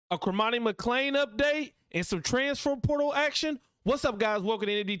a CORMANI McCLAIN update, and some transfer portal action. What's up, guys? Welcome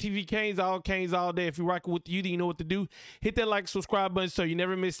to NDTV Canes all day. If you're rocking with you, then you know what to do. Hit that like, subscribe button so you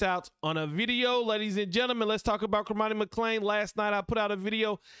never miss out on a video. Ladies and gentlemen, let's talk about CORMANI McCLAIN. Last night, I put out a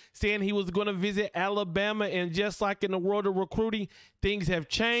video saying he was going to visit Alabama, and just like in the world of recruiting, things have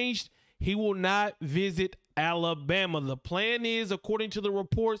changed. He will not visit Alabama. The plan is, according to the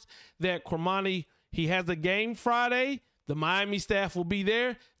reports, that CORMANI, he has a game Friday. The Miami staff will be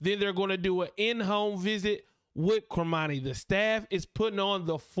there. Then they're going to do an in-home visit with CORMANI. The staff is putting on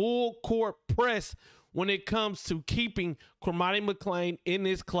the full court press when it comes to keeping CORMANI McCLAIN in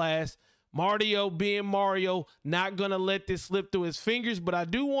this class. Mario being Mario, not going to let this slip through his fingers. But I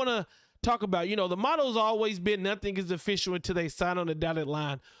do want to talk about, you know, the motto's always been nothing is official until they sign on the dotted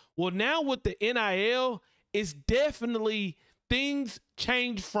line. Well, now with the NIL, it's definitely things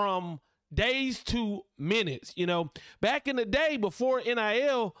change from days to minutes. You know, back in the day before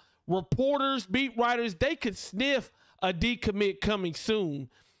NIL, reporters, beat writers, they could sniff a decommit coming soon.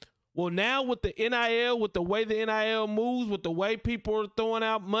 Well, now with the NIL, with the way the NIL moves, with the way people are throwing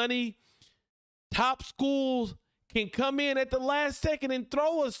out money, top schools can come in at the last second and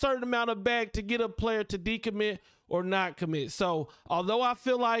throw a certain amount of bag to get a player to decommit or not commit. So although I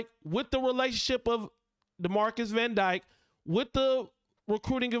feel like with the relationship of DeMarcus Van Dyke, with the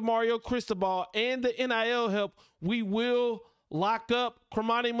recruiting of Mario Cristobal and the NIL help, we will lock up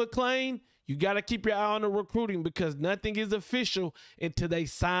CORMANI McCLAIN. You got to keep your eye on the recruiting because nothing is official until they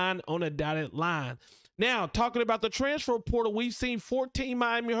sign on a dotted line. Now, talking about the transfer portal, we've seen 14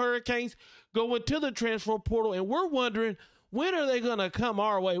 Miami Hurricanes go into the transfer portal, and we're wondering, when are they going to come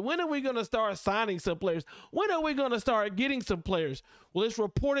our way? When are we going to start signing some players? When are we going to start getting some players? Well, it's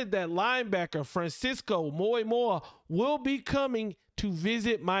reported that linebacker Francisco Moimoa will be coming to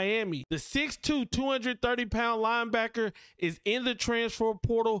visit Miami. The 6'2", 230-pound linebacker is in the transfer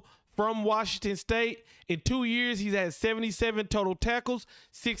portal from Washington State. In 2 years, he's had 77 total tackles,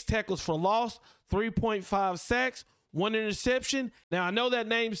 6 tackles for loss, 3.5 sacks, 1 interception. Now, I know that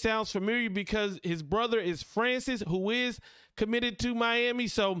name sounds familiar because his brother is Francis, who is committed to Miami.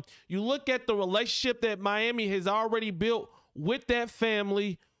 So you look at the relationship that Miami has already built with that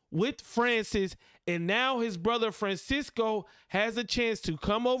family, with Francis, and now his brother Francisco has a chance to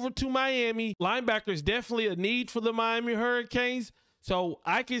come over to Miami. Linebacker is definitely a need for the Miami Hurricanes. So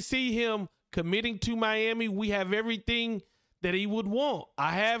I can see him committing to Miami. We have everything that he would want.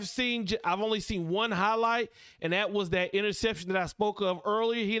 I've only seen one highlight, and that was that interception that I spoke of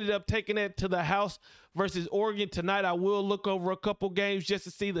earlier. He ended up taking that to the house versus Oregon tonight. I will look over a couple games just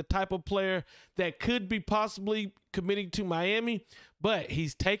to see the type of player that could be possibly committing to Miami, but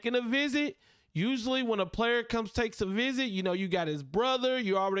he's taking a visit. Usually when a player takes a visit, you know, you got his brother,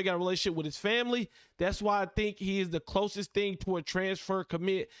 you already got a relationship with his family. That's why I think he is the closest thing to a transfer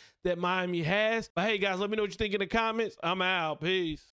commit that Miami has. But hey, guys, let me know what you think in the comments. I'm out. Peace.